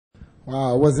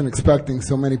Wow, I wasn't expecting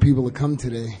so many people to come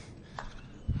today.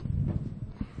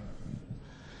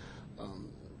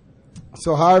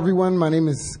 So hi everyone, my name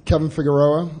is Kevin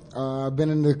Figueroa. I've been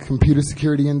in the computer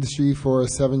security industry for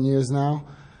 7 years now.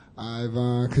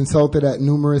 I've consulted at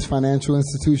numerous financial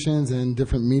institutions and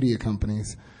different media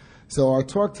companies. So our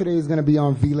talk today is going to be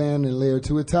on VLAN and layer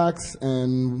 2 attacks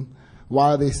and why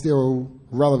are they still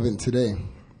relevant today.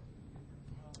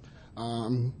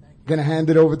 I'm going to hand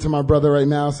it over to my brother right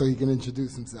now so he can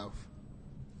introduce himself.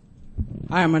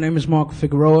 Hi, my name is Mark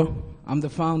Figueroa. I'm the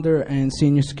founder and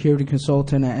senior security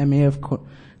consultant at MAF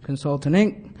Consulting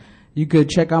Inc. You could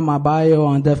check out my bio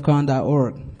on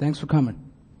defcon.org. Thanks for coming.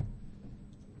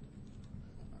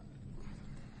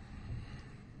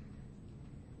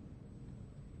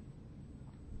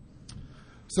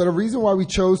 So the reason why we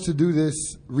chose to do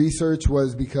this research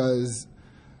was because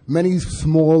many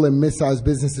small and mid-sized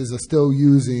businesses are still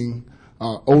using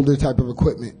older type of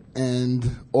equipment,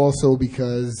 and also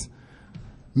because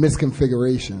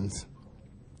misconfigurations.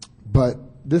 But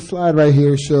this slide right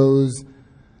here shows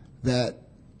that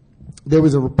there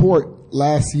was a report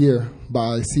last year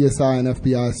by CSI and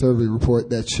FBI survey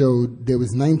report that showed there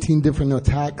was 19 different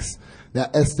attacks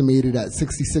that estimated at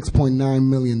 $66.9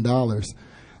 million.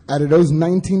 Out of those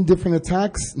 19 different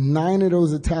attacks, 9 of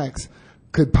those attacks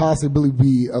could possibly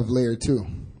be of layer 2.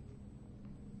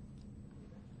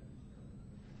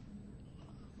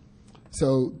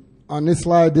 So on this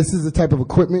slide, this is the type of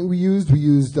equipment we used. We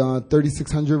used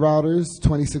 3600 routers,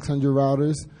 2600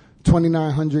 routers,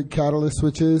 2900 catalyst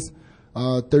switches,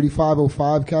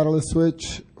 3505 catalyst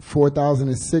switch,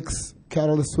 4006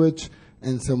 catalyst switch,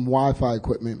 and some Wi-Fi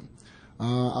equipment.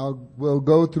 We'll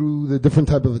go through the different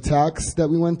type of attacks that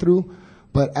we went through,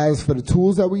 but as for the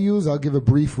tools that we use, I'll give a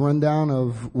brief rundown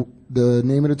of the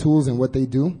name of the tools and what they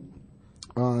do.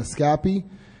 Scapy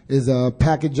is a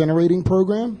packet generating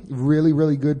program, really,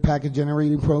 really good packet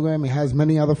generating program. It has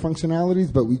many other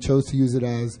functionalities, but we chose to use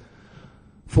it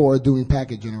for doing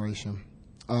packet generation.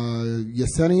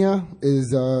 Yesenia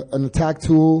is an attack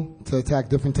tool to attack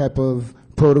different type of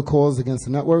protocols against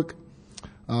the network.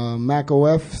 Mac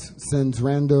OS sends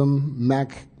random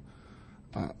Mac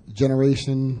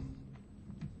generation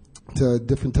to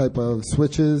different type of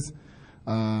switches.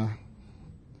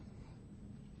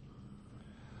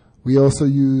 We also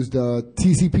used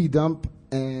TCP dump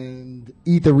and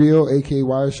Ethereal, aka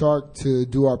Wireshark, to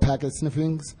do our packet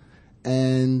sniffings,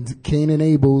 and Kane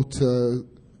enable to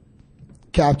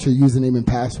capture username and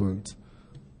passwords.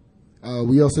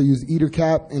 We also use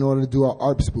EtherCap in order to do our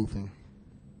ARP spoofing.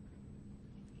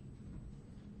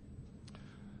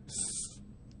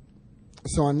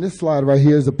 So on this slide right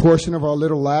here is a portion of our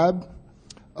little lab.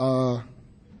 I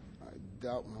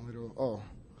doubt my little,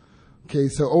 Okay,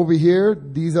 so over here,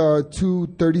 these are two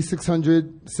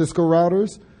 3600 Cisco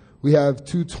routers. We have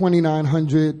two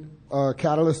 2900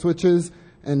 catalyst switches,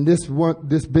 and this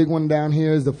big one down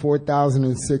here is the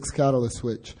 4006 catalyst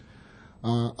switch.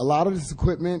 A lot of this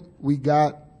equipment we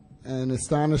got, and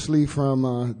astonishingly, from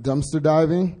dumpster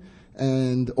diving,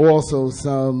 and also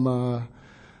some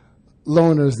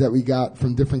loaners that we got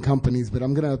from different companies. But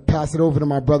I'm going to pass it over to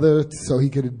my brother so he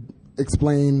could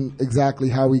explain exactly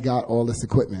how we got all this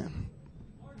equipment.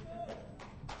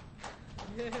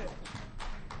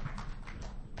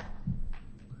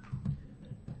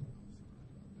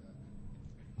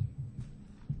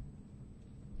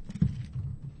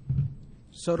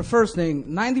 So the first thing,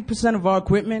 90% of our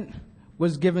equipment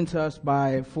was given to us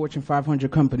by Fortune 500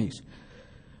 companies.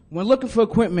 When looking for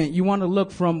equipment, you want to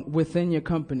look from within your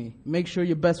company. Make sure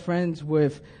you're best friends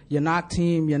with your NOC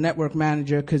team, your network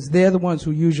manager, because they're the ones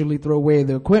who usually throw away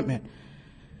the equipment.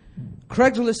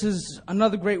 Craigslist is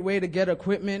another great way to get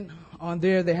equipment. On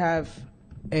there, they have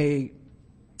a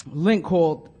link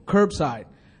called Curbside,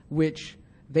 which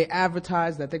they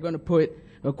advertise that they're going to put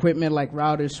equipment like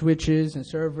routers, switches, and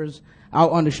servers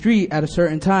out on the street at a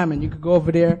certain time, and you could go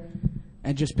over there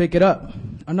and just pick it up.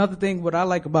 Another thing, what I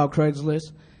like about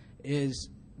Craigslist is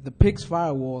the Pix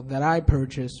firewall that I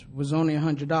purchased was only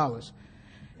 $100.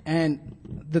 And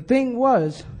the thing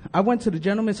was, I went to the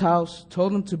gentleman's house,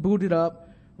 told him to boot it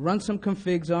up, run some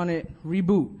configs on it,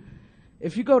 reboot.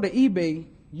 If you go to eBay,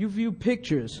 you view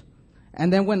pictures,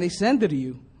 and then when they send it to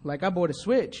you, like I bought a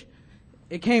switch,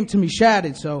 it came to me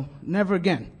shattered, so never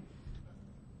again.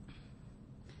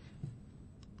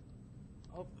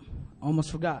 Oh,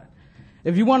 almost forgot.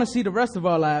 If you want to see the rest of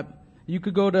our lab, you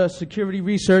could go to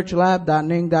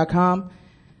securityresearchlab.ning.com.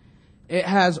 It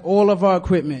has all of our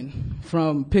equipment,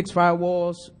 from Pix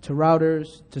firewalls to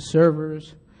routers to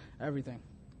servers, everything.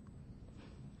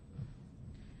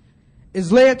 Is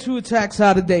layer 2 attacks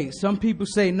out of date? Some people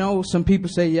say no, some people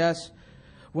say yes.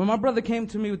 When my brother came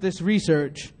to me with this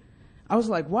research, I was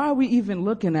like, why are we even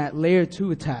looking at layer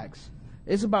 2 attacks?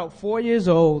 It's about 4 years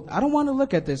old. I don't want to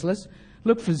look at this. Let's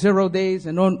look for 0 days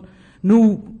and on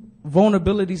new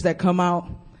vulnerabilities that come out.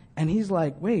 And he's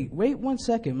like, wait 1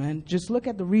 second, man. Just look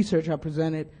at the research I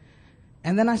presented.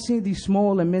 And then I see these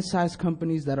small and mid-sized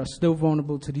companies that are still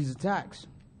vulnerable to these attacks.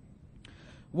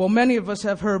 Well, many of us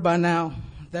have heard by now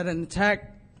that an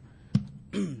attack,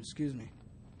 excuse me,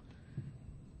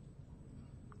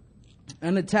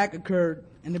 an attack occurred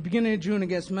in the beginning of June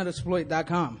against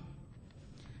Metasploit.com.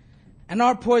 An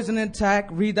art poisoning attack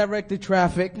redirected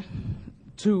traffic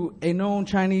to a known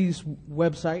Chinese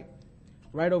website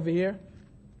right over here.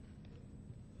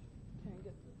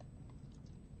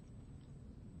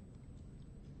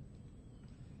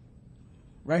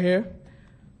 Right here.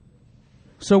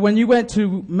 So when you went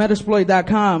to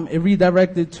Metasploit.com, it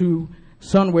redirected to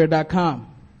Sunware.com,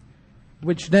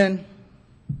 which then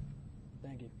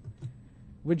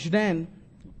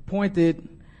pointed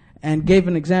and gave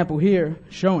an example here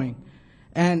showing.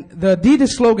 And the Adidas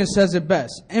slogan says it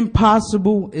best: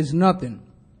 impossible is nothing.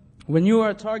 When you are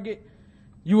a target,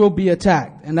 you will be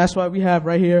attacked. And that's why we have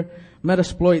right here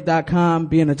Metasploit.com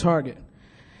being a target.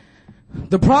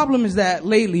 The problem is that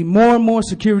lately more and more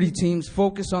security teams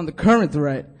focus on the current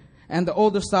threat, and the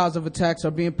older styles of attacks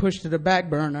are being pushed to the back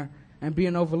burner and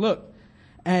being overlooked.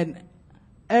 And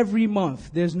every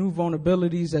month there's new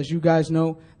vulnerabilities, as you guys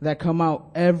know, that come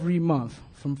out every month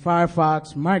from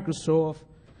Firefox, Microsoft,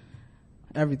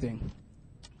 everything.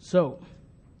 So,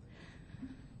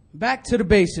 back to the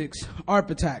basics.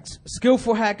 ARP attacks.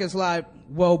 Skillful hackers lie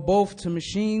well both to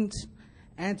machines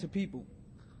and to people.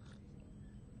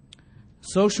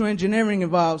 Social engineering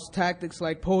involves tactics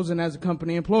like posing as a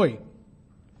company employee.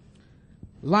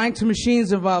 Lying to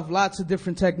machines involves lots of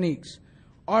different techniques.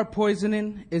 ARP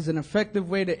poisoning is an effective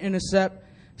way to intercept,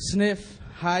 sniff,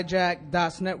 hijack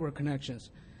DOS network connections.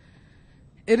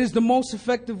 It is the most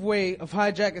effective way of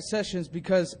hijacking sessions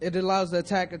because it allows the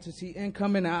attacker to see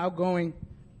incoming and outgoing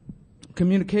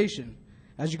communication,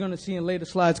 as you're going to see in later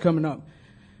slides coming up.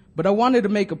 But I wanted to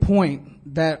make a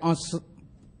point that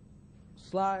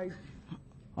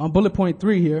on bullet point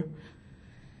 3 here,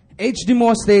 H.D.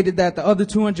 Moore stated that the other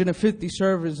 250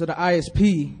 servers of the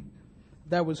ISP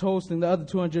that was hosting the other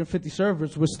 250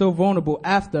 servers were still vulnerable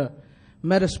after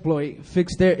Metasploit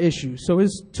fixed their issue. So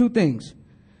it's two things.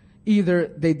 Either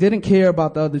they didn't care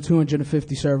about the other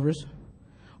 250 servers,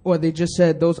 or they just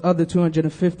said those other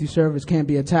 250 servers can't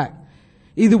be attacked.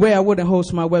 Either way, I wouldn't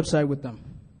host my website with them.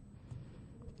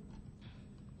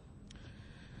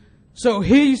 So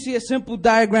here you see a simple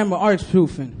diagram of ARP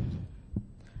spoofing.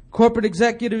 Corporate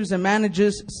executives and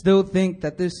managers still think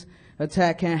that this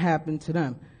attack can't happen to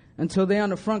them until they're on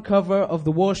the front cover of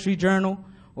the Wall Street Journal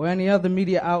or any other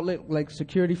media outlet like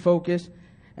Security Focus,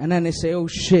 and then they say, oh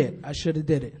shit, I should have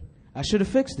did it. I should have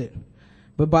fixed it.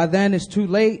 But by then it's too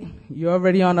late. You're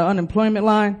already on the unemployment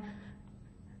line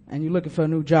and you're looking for a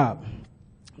new job.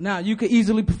 Now, you could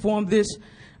easily perform this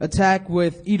attack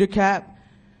with EtherCap.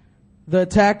 The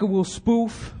attacker will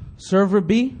spoof server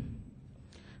B.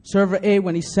 Server A,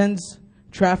 when he sends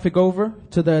traffic over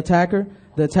to the attacker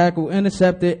will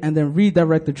intercept it and then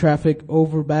redirect the traffic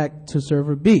over back to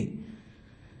server B.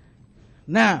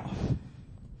 Now,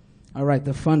 all right,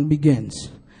 the fun begins.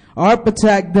 ARP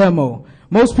attack demo.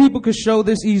 Most people could show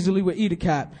this easily with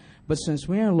EtherCap, but since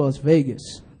we're in Las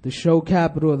Vegas, the show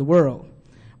capital of the world,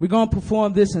 we're going to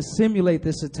perform this and simulate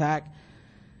this attack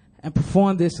and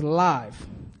perform this live.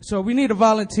 So we need a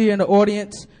volunteer in the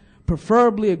audience,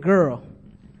 preferably a girl.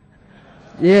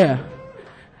 Yeah.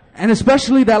 And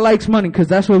especially that likes money, because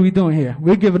that's what we're doing here.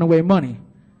 We're giving away money.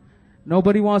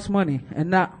 Nobody wants money. And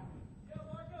now.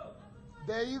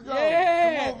 There you go.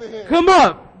 Yeah. Come over here. Come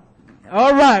up.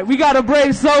 All right. We got a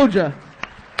brave soldier.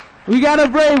 We got a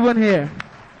brave one here.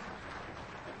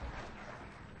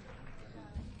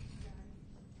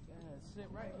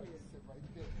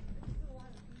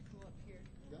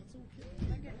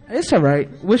 It's all right.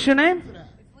 What's your name?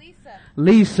 It's Lisa.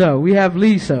 Lisa. We have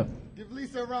Lisa. Give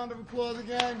Lisa a round of applause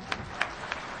again.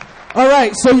 All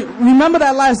right. So remember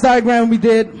that last diagram we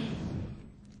did?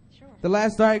 Sure. The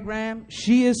last diagram?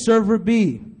 She is server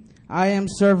B. I am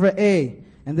server A.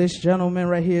 And this gentleman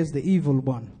right here is the evil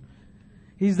one.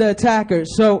 He's the attacker.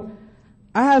 So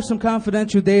I have some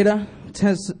confidential data.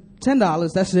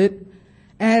 $10. That's it.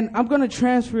 And I'm going to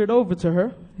transfer it over to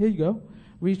her. Here you go.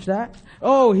 Reach that.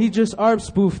 Oh, he just ARP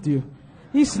spoofed you.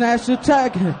 He snatched your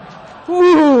tag.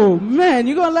 Ooh, man,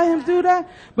 you gonna let him do that?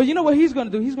 But you know what he's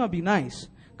gonna do? He's gonna be nice,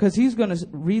 because he's gonna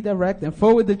redirect and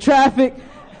forward the traffic.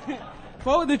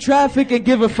 Forward the traffic and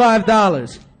give her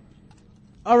 $5.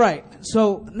 All right.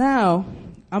 So now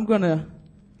I'm going to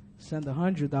send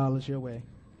 $100 your way.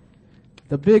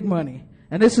 The big money.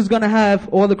 And this is going to have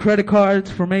all the credit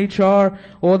cards from HR,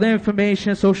 all the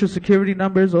information, social security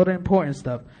numbers, all the important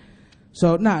stuff.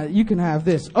 So, you can have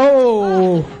this.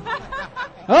 Oh!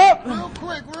 Oh!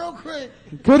 Real quick.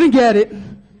 Couldn't get it.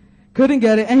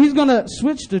 And he's going to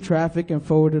switch the traffic and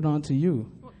forward it on to you.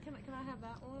 Well, can I have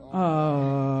that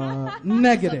one?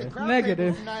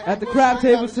 Negative. At the crab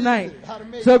tables tonight.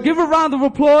 So give a round of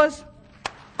applause.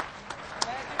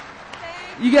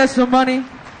 You get some money.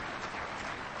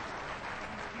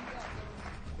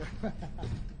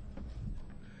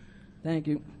 Thank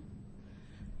you.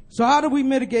 So how do we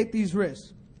mitigate these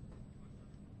risks?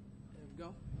 There we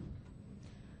go.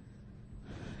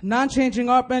 Non-changing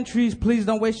ARP entries, please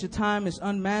don't waste your time. It's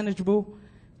unmanageable,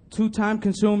 too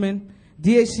time-consuming.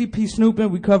 DHCP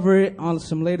snooping, we cover it on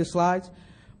some later slides.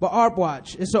 But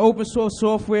ARPWatch, it's an open source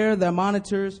software that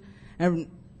monitors and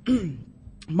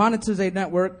monitors a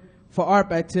network for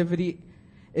ARP activity.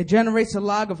 It generates a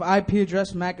log of IP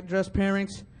address, MAC address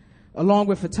pairings, along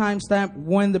with a timestamp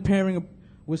when the pairing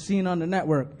was seen on the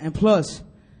network. And plus,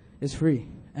 it's free.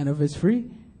 And if it's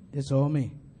free, it's all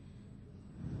me.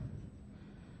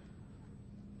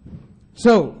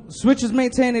 So, switches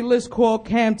maintain a list called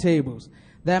CAM tables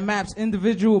that maps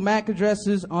individual MAC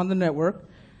addresses on the network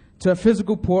to a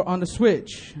physical port on the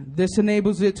switch. This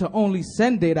enables it to only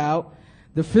send data out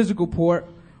the physical port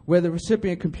where the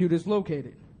recipient computer is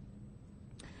located.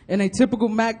 In a typical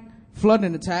MAC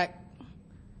flooding attack,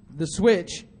 the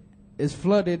switch is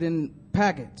flooded in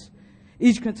packets,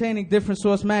 each containing different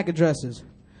source MAC addresses.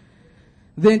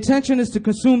 The intention is to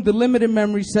consume the limited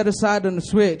memory set aside on the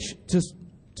switch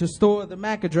to store the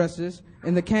MAC addresses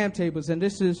in the CAM tables. And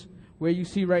this is where you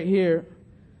see right here,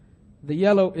 the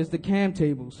yellow is the CAM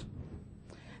tables.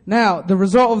 Now, the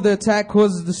result of the attack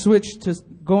causes the switch to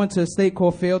go into a state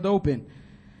called failed open,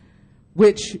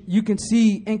 which you can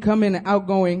see incoming and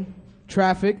outgoing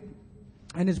traffic,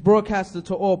 and it's broadcasted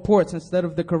to all ports instead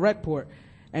of the correct port.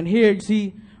 And here you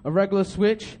see a regular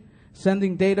switch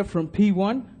sending data from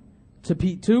P1 to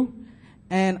P2.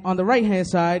 And on the right-hand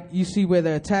side, you see where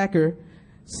the attacker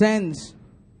sends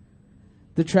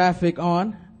the traffic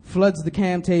on, floods the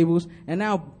CAM tables, and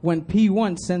now when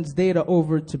P1 sends data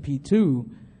over to P2,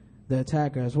 the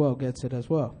attacker as well gets it as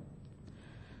well.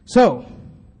 So,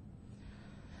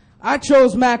 I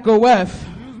chose macOS.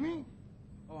 Excuse me?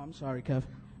 Oh, I'm sorry, Kev.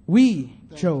 We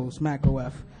chose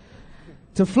macOS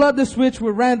to flood the switch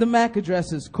with random MAC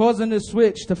addresses, causing the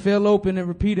switch to fail open in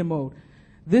repeated mode.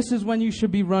 This is when you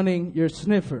should be running your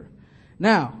sniffer.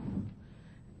 Now,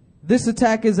 this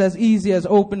attack is as easy as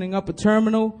opening up a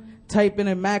terminal, typing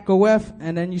in macOS,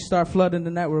 and then you start flooding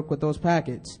the network with those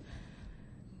packets.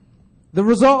 The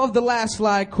result of the last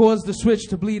slide caused the switch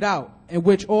to bleed out, in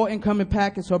which all incoming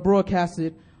packets are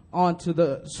broadcasted onto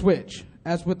the switch,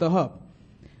 as with the hub.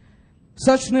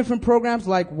 Such sniffing programs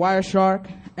like Wireshark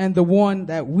and the one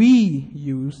that we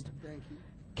used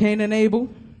can enable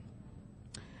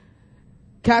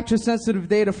capture sensitive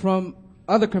data from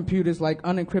other computers like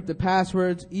unencrypted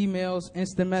passwords, emails,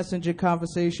 instant messenger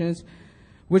conversations,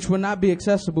 which would not be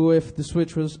accessible if the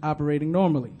switch was operating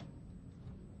normally.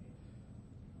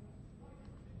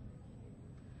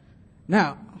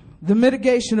 Now, the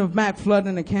mitigation of MAC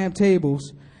flooding and CAM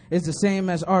tables is the same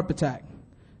as ARP attack.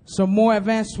 Some more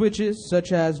advanced switches,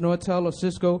 such as Nortel or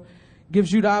Cisco,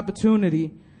 gives you the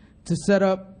opportunity to set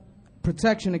up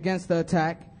protection against the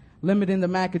attack, limiting the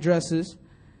MAC addresses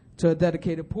to a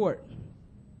dedicated port.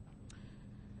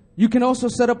 You can also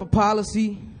set up a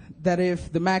policy that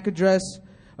if the MAC address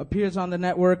appears on the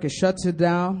network, it shuts it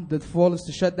down. The default is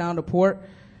to shut down the port,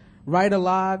 write a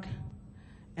log,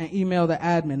 and email the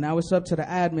admin. Now it's up to the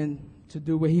admin to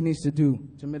do what he needs to do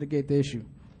to mitigate the issue.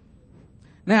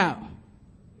 Now,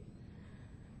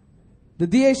 the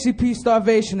DHCP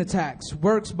starvation attacks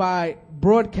works by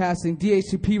broadcasting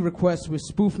DHCP requests with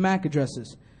spoof MAC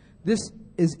addresses. This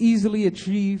is easily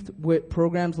achieved with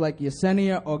programs like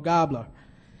Yesenia or Gobbler.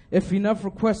 If enough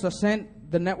requests are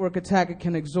sent, the network attacker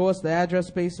can exhaust the address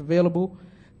space available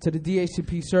to the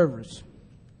DHCP servers.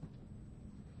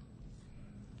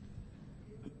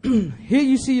 Here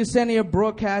you see Yesenia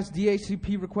broadcast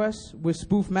DHCP requests with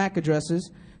spoof MAC addresses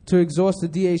to exhaust the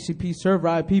DHCP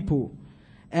server IP pool.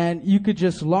 And you could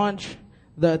just launch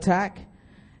the attack,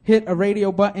 hit a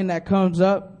radio button that comes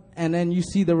up, and then you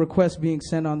see the request being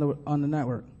sent on the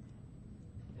network.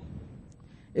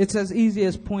 It's as easy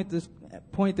as point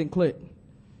and click.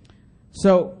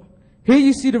 So here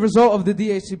you see the result of the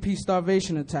DHCP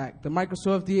starvation attack. The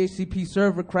Microsoft DHCP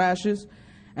server crashes,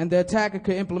 and the attacker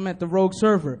could implement the rogue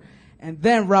server and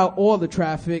then route all the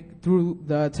traffic through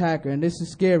the attacker. And this is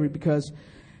scary because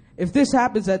If this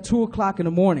happens at 2 o'clock in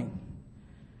the morning,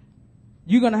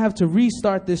 you're going to have to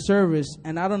restart this service,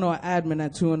 and I don't know an admin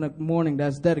at 2 in the morning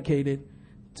that's dedicated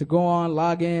to go on,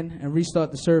 log in, and restart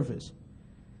the service.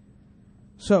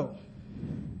 So,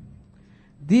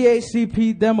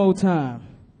 DHCP demo time.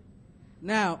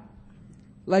 Now,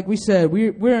 like we said,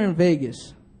 we're in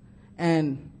Vegas,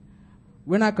 and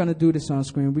we're not going to do this on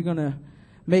screen. We're going to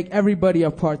make everybody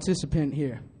a participant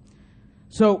here.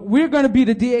 So we're going to be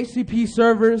the DHCP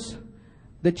servers.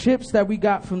 The chips that we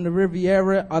got from the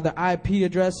Riviera are the IP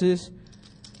addresses.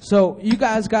 So you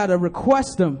guys got to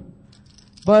request them.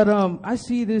 But I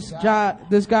see this guy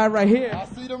right here. I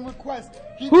see them request.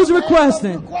 Who's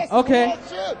requesting? Okay.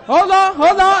 Hold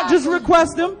on. Just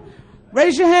request them.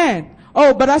 Raise your hand.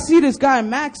 Oh, but I see this guy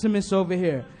Maximus over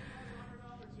here.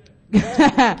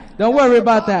 Don't worry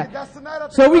about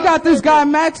that. So we got this guy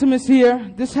Maximus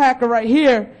here, this hacker right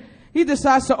here. He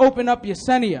decides to open up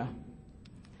Yesenia.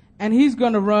 And he's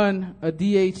going to run a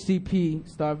DHCP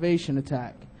starvation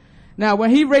attack. Now, when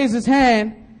he raises his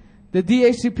hand, the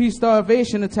DHCP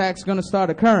starvation attack is going to start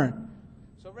occurring.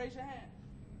 So raise your hand.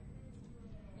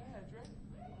 Go ahead, Dre.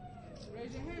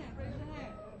 Raise your hand.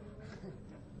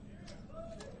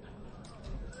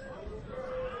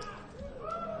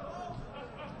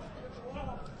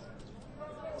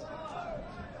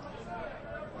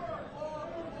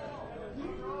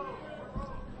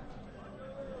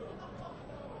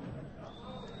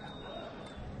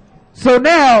 So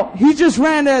now, he just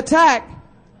ran the attack.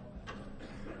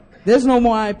 There's no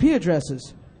more IP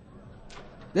addresses.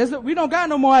 We don't got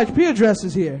no more IP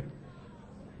addresses here.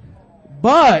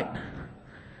 But,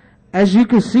 as you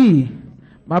can see,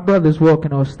 my brother's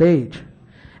walking off stage.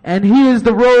 And he is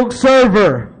the rogue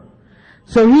server.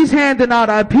 So he's handing out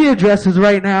IP addresses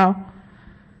right now.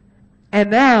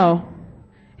 And now,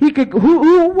 he could,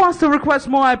 who wants to request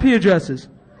more IP addresses?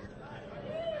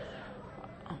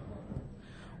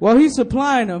 Well, he's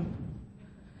supplying them.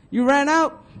 You ran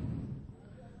out?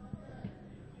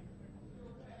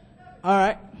 All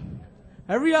right.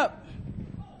 Hurry up.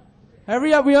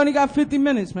 We only got 50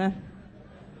 minutes, man.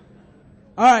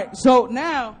 All right. So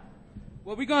now,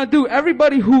 what we're going to do,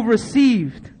 everybody who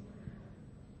received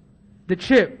the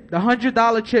chip, the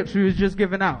 $100 chips we was just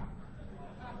giving out.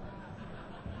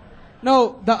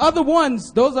 No, the other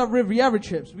ones, those are Riviera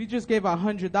chips. We just gave out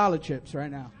 $100 chips right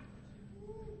now.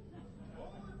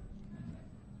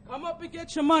 Come up and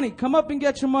get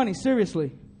your money.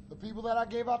 Seriously. The people that I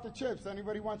gave out the chips,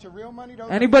 anybody want your real money?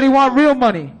 Anybody want real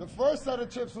money? The first set of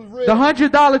chips was real. The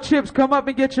 $100 chips, come up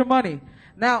and get your money.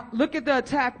 Now, look at the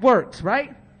attack works,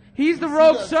 right? He's the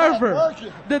rogue server.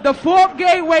 The fourth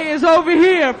gateway is over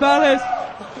here, fellas.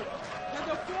 There's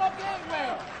the fourth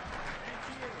gateway.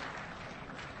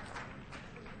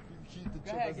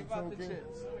 Go ahead, give out the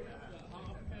chips.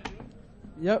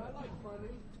 Yep.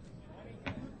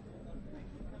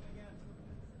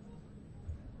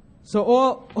 So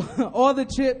all the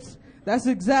chips, that's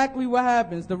exactly what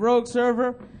happens. The rogue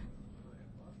server.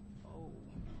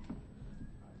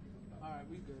 All right,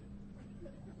 we good.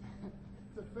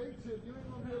 It's a fake chip. You ain't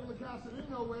gonna be able to cash it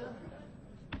in nowhere.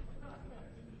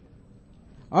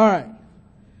 All right.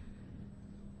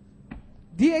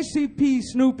 DHCP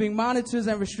snooping monitors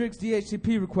and restricts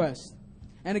DHCP requests.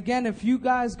 And again, if you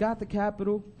guys got the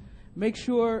capital, make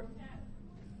sure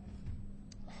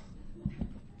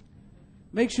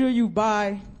you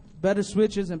buy better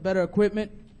switches and better equipment.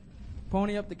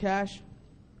 Pony up the cash.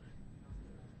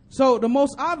 So the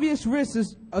most obvious risk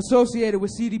is associated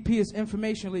with CDP is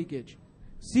information leakage.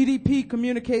 CDP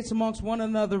communicates amongst one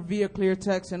another via clear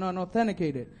text and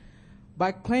unauthenticated.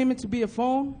 By claiming to be a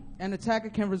phone, an attacker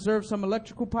can reserve some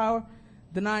electrical power,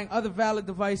 denying other valid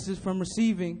devices from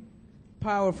receiving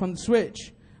power from the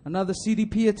switch. Another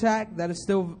CDP attack that is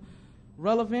still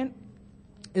relevant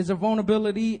is a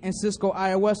vulnerability in Cisco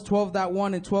iOS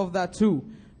 12.1 and 12.2,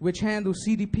 which handles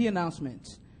CDP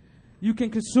announcements. You can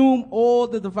consume all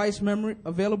the device memory,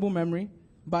 available memory,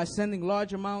 by sending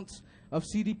large amounts of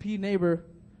CDP neighbor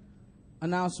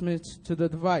announcements to the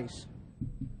device.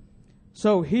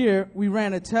 So here we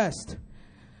ran a test.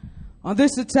 On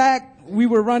this attack, we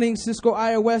were running Cisco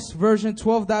iOS version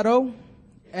 12.0,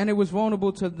 and it was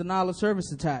vulnerable to the denial of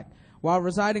service attack. While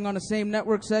residing on the same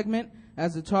network segment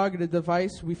as the targeted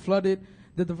device, we flooded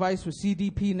the device with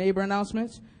CDP neighbor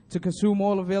announcements to consume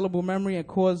all available memory and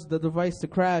cause the device to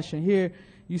crash. And here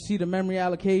you see the memory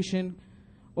allocation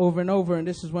over and over, and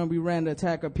this is when we ran the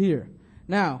attack up here.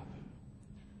 Now,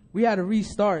 we had to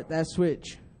restart that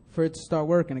switch for it to start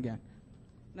working again.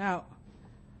 Now,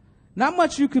 not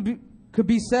much could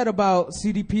be said about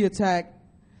CDP attack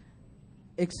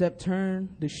except turn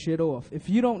the shit off. If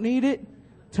you don't need it,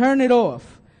 turn it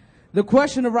off. The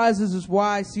question arises is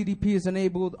why CDP is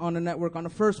enabled on the network on the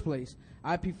first place.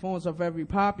 IP phones are very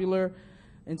popular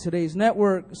in today's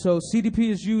network, so CDP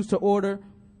is used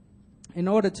in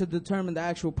order to determine the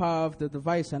actual power of the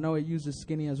device. I know it uses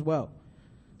skinny as well.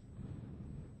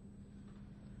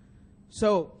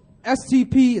 So,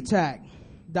 STP attack.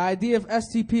 The idea of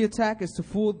STP attack is to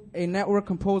fool a network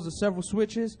composed of several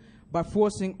switches by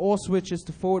forcing all switches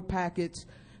to forward packets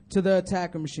to the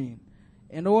attacker machine.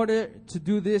 In order to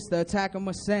do this, the attacker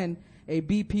must send a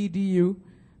BPDU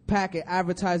packet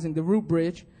advertising the root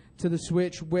bridge to the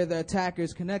switch where the attacker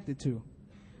is connected to.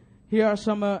 Here are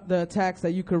some of the attacks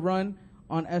that you could run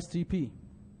on STP.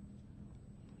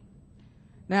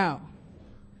 Now,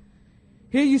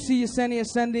 here you see Yesenia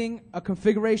sending a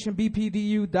configuration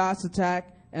BPDU DOS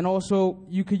attack, and also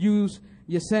you could use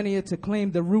Yesenia to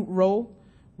claim the root role,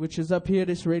 which is up here,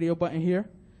 this radio button here.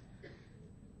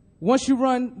 Once you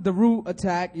run the root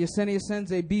attack, Yesenia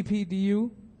sends a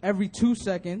BPDU every 2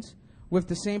 seconds with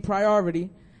the same priority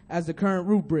as the current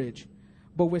root bridge,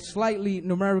 but with slightly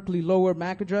numerically lower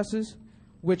MAC addresses,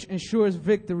 which ensures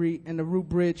victory in the root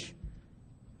bridge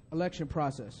election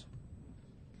process.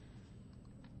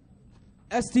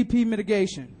 STP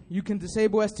mitigation. You can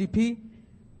disable STP.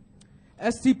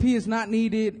 STP is not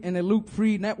needed in a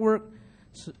loop-free network.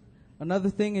 So another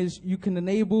thing is you can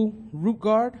enable root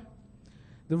guard.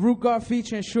 The root guard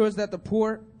feature ensures that the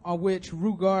port on which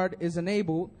root guard is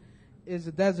enabled is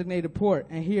a designated port.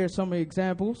 And here are some of the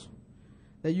examples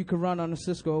that you can run on a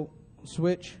Cisco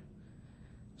switch.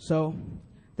 So,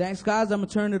 thanks guys. I'm going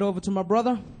to turn it over to my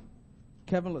brother,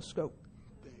 Kevin. Let's go.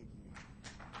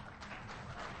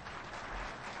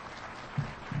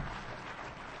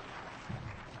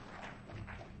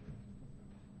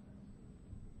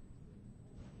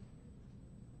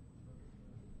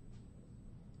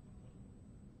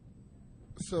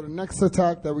 So the next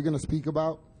attack that we're going to speak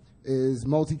about is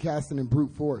multicasting and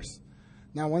brute force.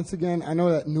 Now, once again, I know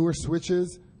that newer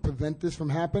switches prevent this from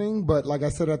happening, but like I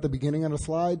said at the beginning of the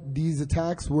slide, these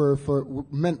attacks were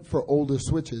meant for older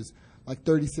switches, like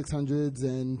 3600s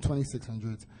and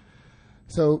 2600s.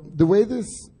 So the way this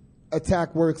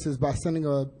attack works is by sending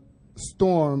a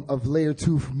storm of layer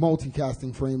 2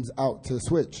 multicasting frames out to the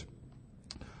switch.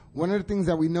 One of the things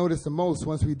that we noticed the most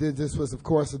once we did this was, of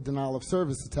course, a denial of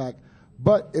service attack,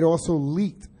 but it also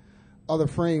leaked other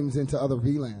frames into other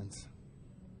VLANs.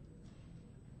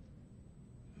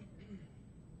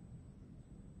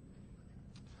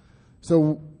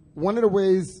 So one of the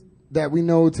ways that we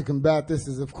know to combat this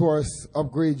is, of course,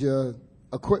 upgrade your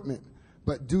equipment.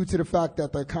 But due to the fact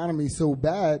that the economy is so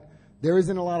bad, there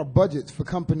isn't a lot of budgets for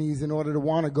companies in order to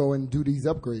want to go and do these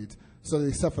upgrades, so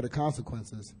they suffer the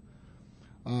consequences.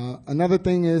 Another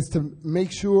thing is to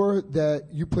make sure that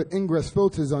you put ingress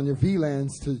filters on your VLANs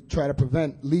to try to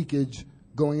prevent leakage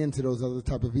going into those other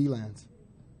type of VLANs.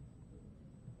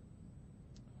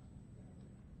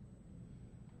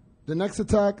 The next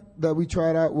attack that we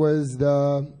tried out was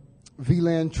the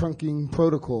VLAN trunking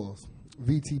protocols,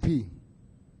 VTP.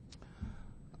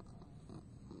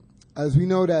 As we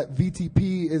know that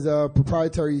VTP is a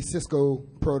proprietary Cisco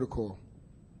protocol,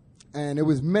 and it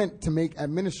was meant to make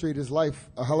administrators' life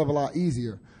a hell of a lot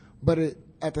easier. But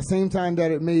at the same time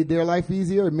that it made their life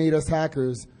easier, it made us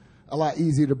hackers a lot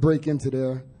easier to break into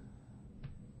their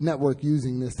network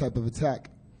using this type of attack.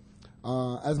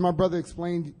 As my brother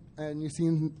explained, and you've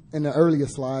seen in the earlier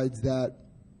slides, that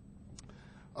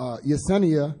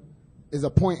Yesenia is a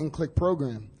point-and-click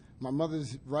program. My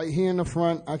mother's right here in the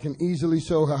front. I can easily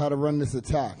show her how to run this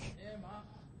attack.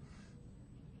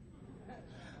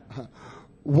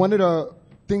 One of the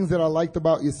things that I liked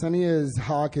about Yesenia is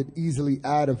how I could easily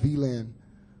add a VLAN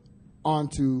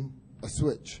onto a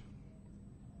switch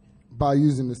by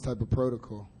using this type of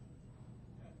protocol.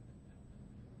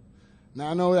 Now,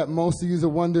 I know that most of you are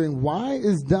wondering, why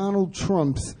is Donald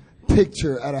Trump's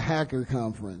picture at a hacker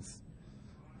conference?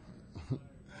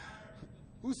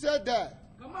 Who said that?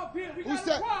 Come up here. Who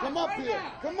said? Come up here.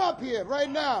 Come up here right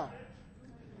now.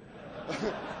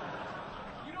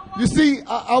 You see,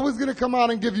 I was going to come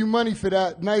out and give you money for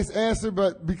that nice answer,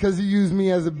 but because you used me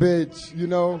as a bitch, you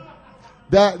know,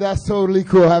 that's totally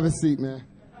cool. Have a seat, man.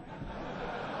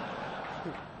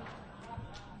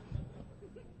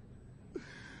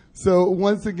 So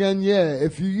once again, yeah,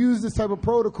 if you use this type of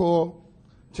protocol,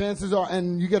 chances are,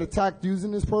 and you get attacked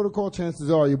using this protocol, chances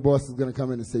are your boss is going to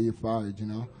come in and say you're fired, you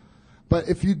know. But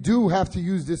if you do have to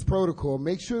use this protocol,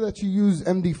 make sure that you use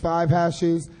MD5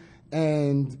 hashes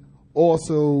and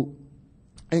also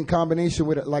in combination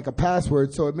with it like a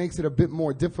password, so it makes it a bit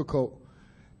more difficult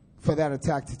for that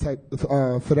attack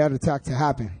to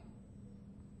happen.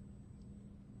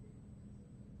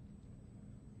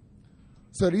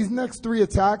 So these next three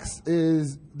attacks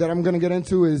that I'm going to get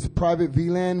into is private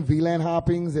VLAN, VLAN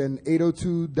hoppings, and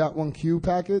 802.1q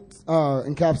packets,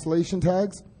 encapsulation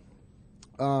tags.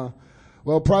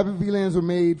 Well, private VLANs were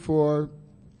made for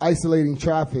isolating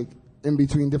traffic in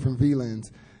between different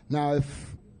VLANs. Now,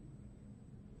 if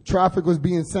traffic was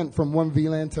being sent from one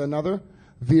VLAN to another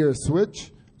via a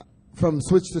switch, from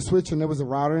switch to switch, and there was a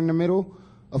router in the middle,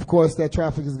 of course, that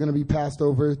traffic is going to be passed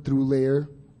over through layer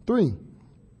 3.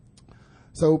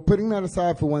 So putting that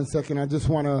aside for 1 second, I just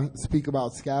want to speak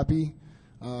about SCAPI.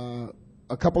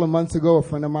 A couple of months ago, a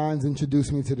friend of mine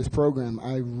introduced me to this program.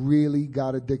 I really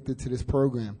got addicted to this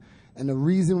program. And the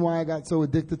reason why I got so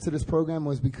addicted to this program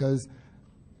was because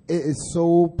it is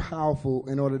so powerful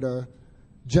in order to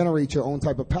generate your own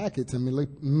type of packets and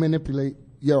manipulate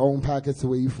your own packets the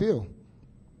way you feel.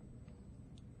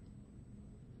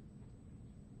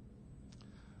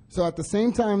 So at the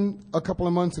same time, a couple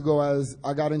of months ago, as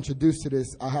I got introduced to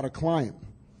this, I had a client.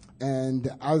 And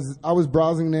I was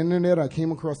browsing the internet, I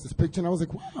came across this picture, and I was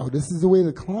like, wow, this is the way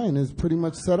the client is pretty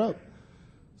much set up.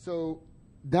 So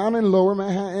down in Lower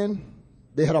Manhattan,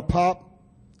 they had a POP,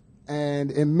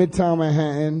 and in Midtown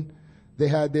Manhattan, they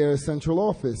had their central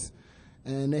office.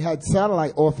 And they had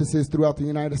satellite offices throughout the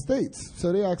United States.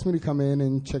 So they asked me to come in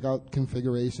and check out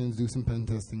configurations, do some pen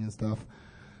testing and stuff.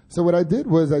 So what I did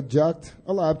was I jacked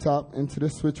a laptop into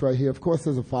this switch right here. Of course,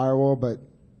 there's a firewall, but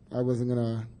I wasn't going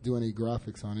to do any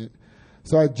graphics on it.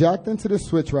 So I jacked into this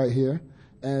switch right here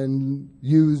and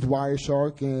used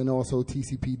Wireshark and also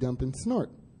TCP dump and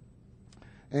snort.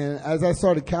 And as I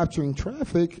started capturing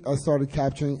traffic, I started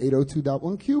capturing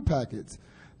 802.1q packets.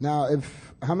 Now,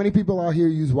 how many people out here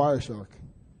use Wireshark?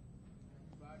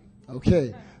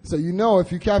 Okay, so you know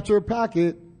if you capture a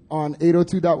packet on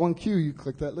 802.1q, you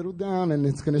click that little down, and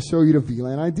it's going to show you the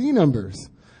VLAN ID numbers.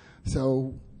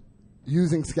 So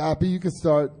using SCAPI, you can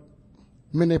start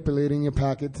manipulating your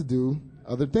packet to do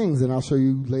other things, and I'll show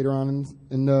you later on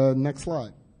in the next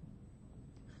slide.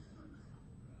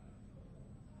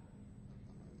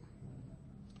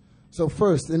 So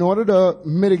first, in order to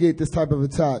mitigate this type of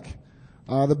attack,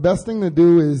 the best thing to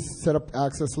do is set up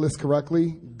access lists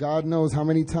correctly. God knows how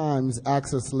many times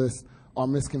access lists are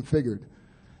misconfigured.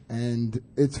 And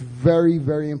it's very,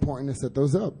 very important to set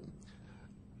those up.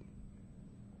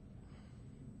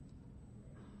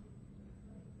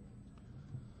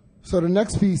 So the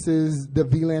next piece is the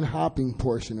VLAN hopping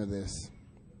portion of this.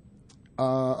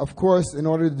 Of course, in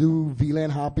order to do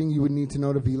VLAN hopping, you would need to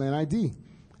know the VLAN ID.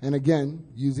 And again,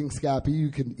 using SCAPI, you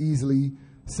can easily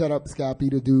set up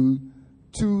SCAPI to do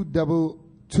two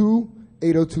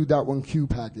 802.1q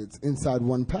packets inside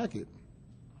one packet.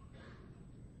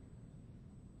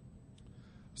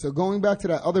 So going back to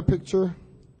that other picture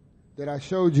that I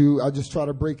showed you, I'll just try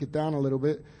to break it down a little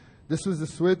bit. This was the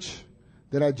switch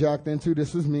that I jacked into.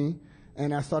 This was me.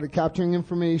 And I started capturing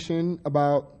information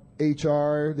about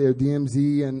HR, their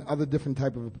DMZ, and other different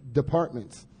type of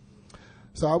departments.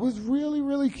 So I was really,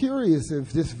 really curious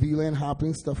if this VLAN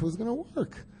hopping stuff was going to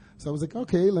work. So I was like,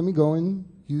 okay, let me go and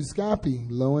use SCAPI.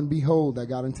 Lo and behold, I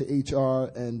got into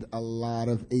HR and a lot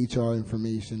of HR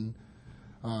information.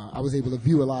 I was able to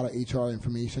view a lot of HR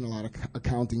information, a lot of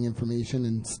accounting information,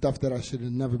 and stuff that I should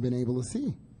have never been able to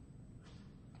see.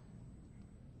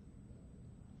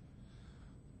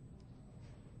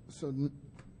 So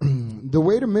the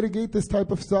way to mitigate this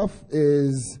type of stuff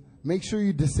is make sure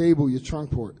you disable your trunk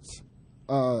ports.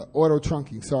 Auto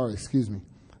trunking, sorry, excuse me.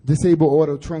 Disable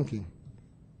auto trunking.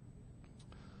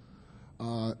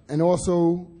 And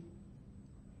also,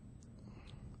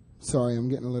 sorry, I'm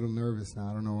getting a little nervous now,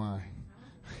 I don't know why.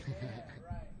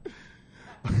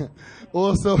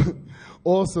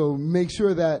 Also, make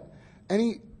sure that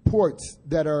any ports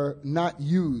that are not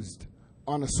used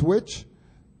on a switch,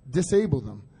 disable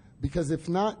them. Because if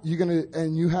not, you're gonna,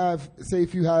 and you have, say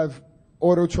if you have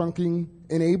auto trunking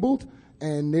enabled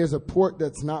and there's a port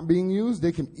that's not being used,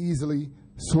 they can easily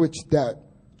switch that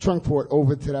trunk port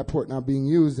over to that port not being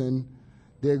used, and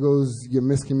there goes your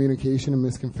miscommunication and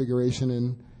misconfiguration,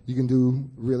 and you can do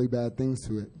really bad things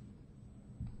to it.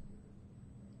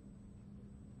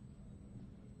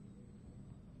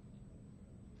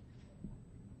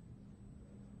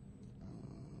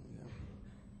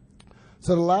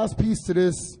 So the last piece to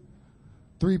this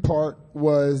three-part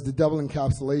was the double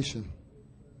encapsulation.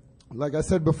 Like I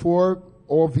said before,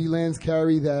 all VLANs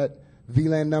carry that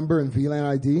VLAN number and VLAN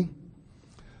ID.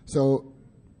 So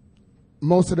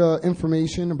most of the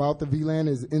information about the VLAN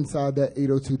is inside that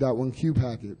 802.1q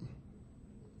packet.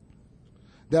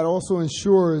 That also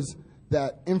ensures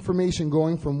that information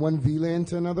going from one VLAN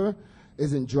to another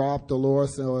isn't dropped or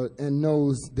lost, and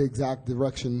knows the exact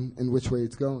direction in which way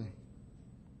it's going.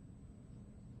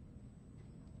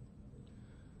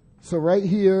 So right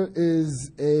here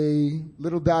is a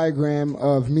little diagram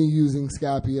of me using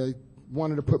Scapy. I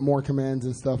wanted to put more commands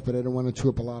and stuff, but I didn't want to chew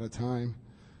up a lot of time.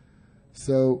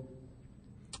 So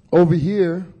over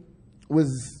here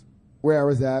was where I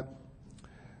was at.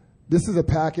 This is a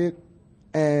packet,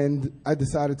 and I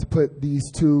decided to put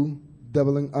these two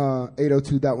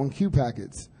 802.1q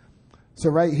packets. So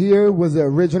right here was the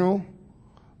original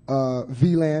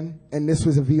VLAN, and this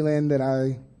was a VLAN that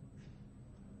I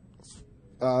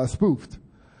spoofed.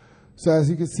 So as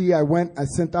you can see, I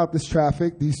sent out this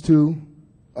traffic, these two,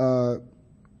 a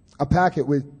packet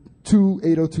with two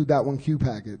 802.1q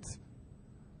packets.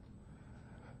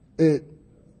 It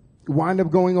wind up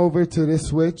going over to this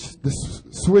switch. The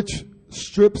switch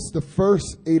strips the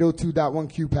first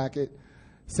 802.1q packet,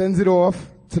 sends it off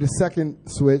to the second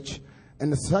switch,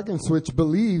 and the second switch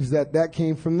believes that that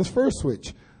came from this first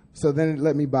switch. So then it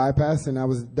let me bypass, and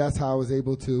that's how I was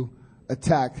able to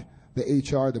attack the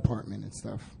HR department and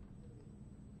stuff.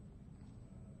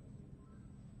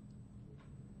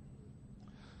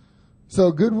 So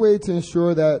a good way to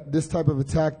ensure that this type of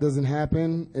attack doesn't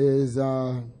happen is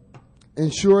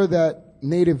ensure that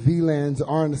native VLANs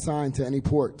aren't assigned to any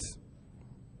ports.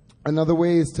 Another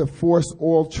way is to force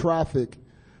all traffic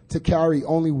to carry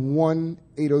only one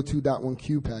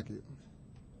 802.1q packet.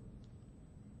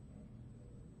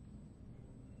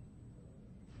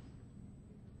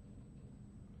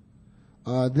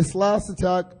 This last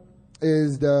attack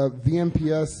is the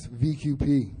VMPS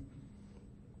VQP.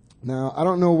 Now, I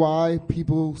don't know why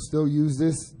people still use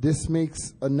this. This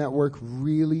makes a network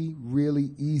really,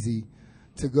 really easy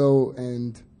to go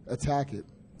and attack it.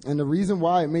 And the reason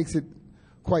why it makes it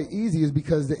quite easy is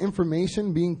because the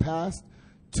information being passed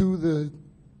to the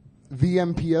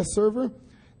VMPS server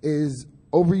is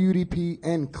over UDP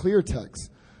and clear text.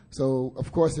 So,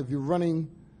 of course, if you're running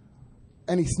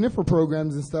any sniffer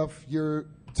programs and stuff, you're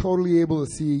totally able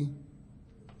to see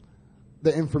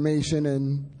the information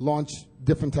and launch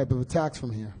different type of attacks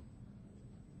from here.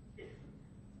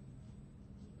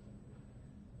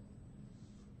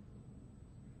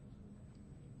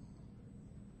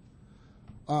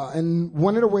 And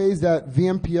one of the ways that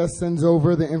VMPS sends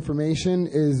over the information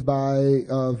is by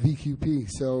VQP.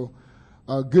 So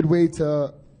a good way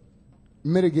to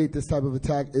mitigate this type of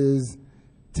attack is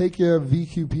take your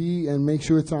VQP and make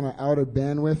sure it's on an out of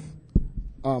band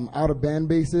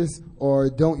basis, or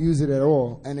don't use it at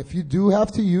all. And if you do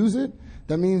have to use it,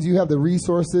 that means you have the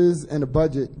resources and the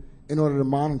budget in order to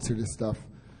monitor this stuff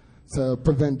to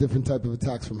prevent different type of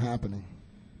attacks from happening.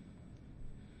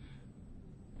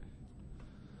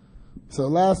 So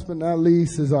last but not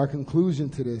least is our conclusion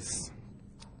to this.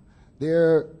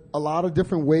 There are a lot of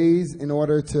different ways in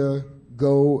order to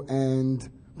go and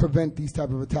prevent these type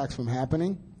of attacks from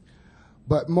happening.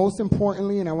 But most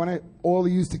importantly, and I want all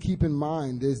of you to keep in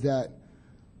mind, is that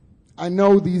I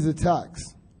know these attacks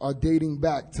are dating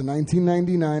back to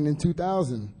 1999 and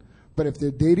 2000. But if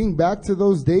they're dating back to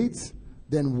those dates,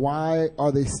 then why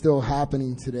are they still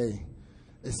happening today?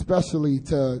 Especially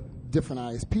to different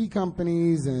ISP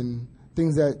companies and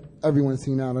things that everyone's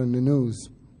seen out in the news.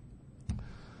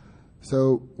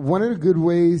 So one of the good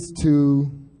ways to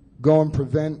go and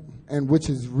prevent, and which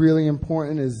is really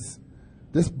important, is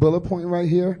this bullet point right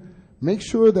here. Make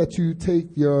sure that you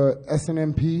take your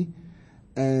SNMP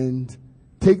and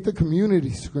take the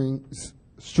community string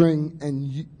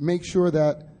and make sure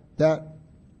that that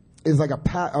is like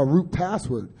a root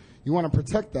password. You want to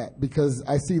protect that, because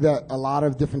I see that a lot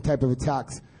of different type of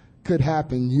attacks could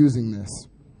happen using this.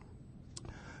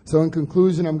 So in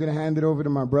conclusion, I'm going to hand it over to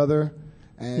my brother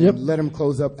and let him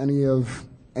close up any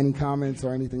comments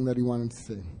or anything that he wanted to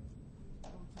say.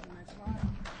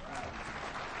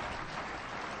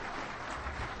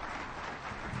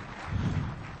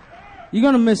 You're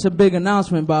going to miss a big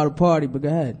announcement about a party, but go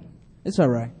ahead. It's all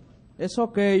right. It's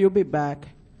okay. You'll be back.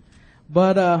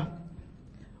 But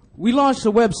we launched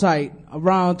a website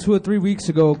around 2 or 3 weeks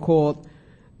ago called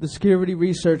the Security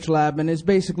Research Lab, and it's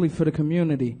basically for the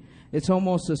community. It's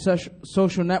almost a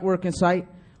social networking site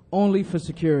only for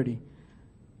security.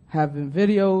 Having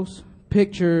videos,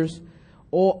 pictures,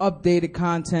 all updated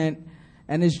content,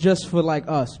 and it's just for like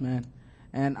us, man.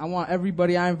 And I invite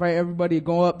everybody to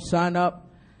go up, sign up,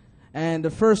 and the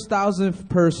first 1,000th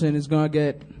person is going to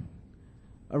get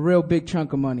a real big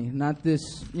chunk of money, not this,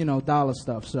 dollar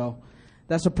stuff. So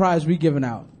that's a prize we're giving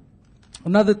out.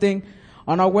 Another thing,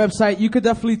 on our website, you could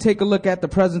definitely take a look at the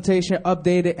presentation,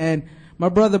 update it, and my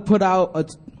brother put out a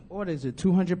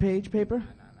 200-page paper? No,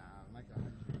 like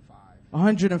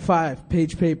 105.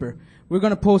 105-page paper. We're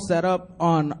going to post that up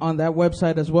on that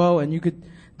website as well, and you could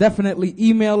definitely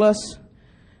email us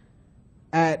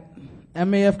at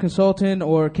MAF Consultant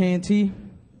or K&T.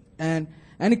 And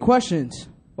any questions?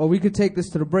 Or we could take this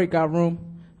to the breakout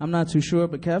room. I'm not too sure,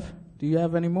 but Kev, do you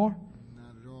have any more?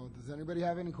 Not at all. Does anybody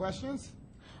have any questions?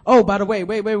 Oh, by the way,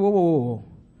 whoa.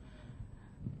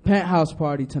 Penthouse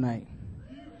party tonight.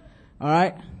 All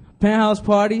right? Penthouse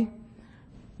party.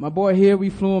 My boy here, we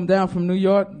flew him down from New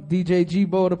York, DJ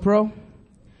G-Bo the Pro.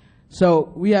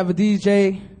 So we have a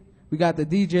DJ. We got the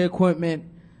DJ equipment,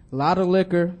 a lot of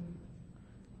liquor.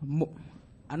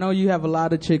 I know you have a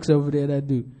lot of chicks over there that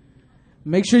do.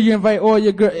 Make sure you invite all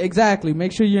your girls. Exactly.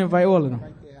 Make sure you invite all of them.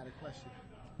 Right there had a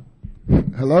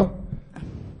question. Hello?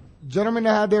 Gentlemen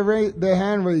that had their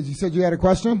hand raised, you said you had a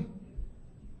question?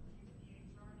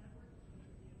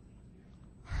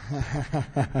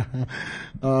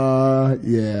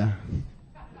 Yeah.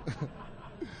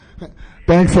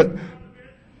 Thanks.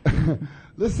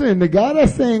 Listen, the guy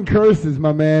that's saying curses,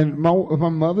 my man. If my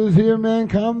mother's here, man,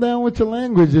 calm down with your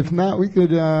language. If not, you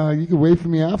could wait for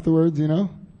me afterwards, you know.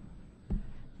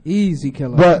 Easy,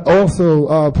 killer. But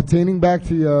also pertaining back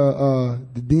to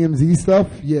the DMZ stuff,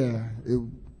 yeah,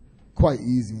 quite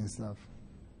easy and stuff.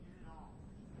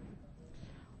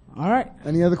 All right.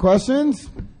 Any other questions?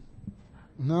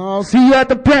 No. See you at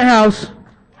the penthouse.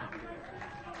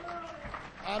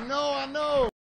 I know.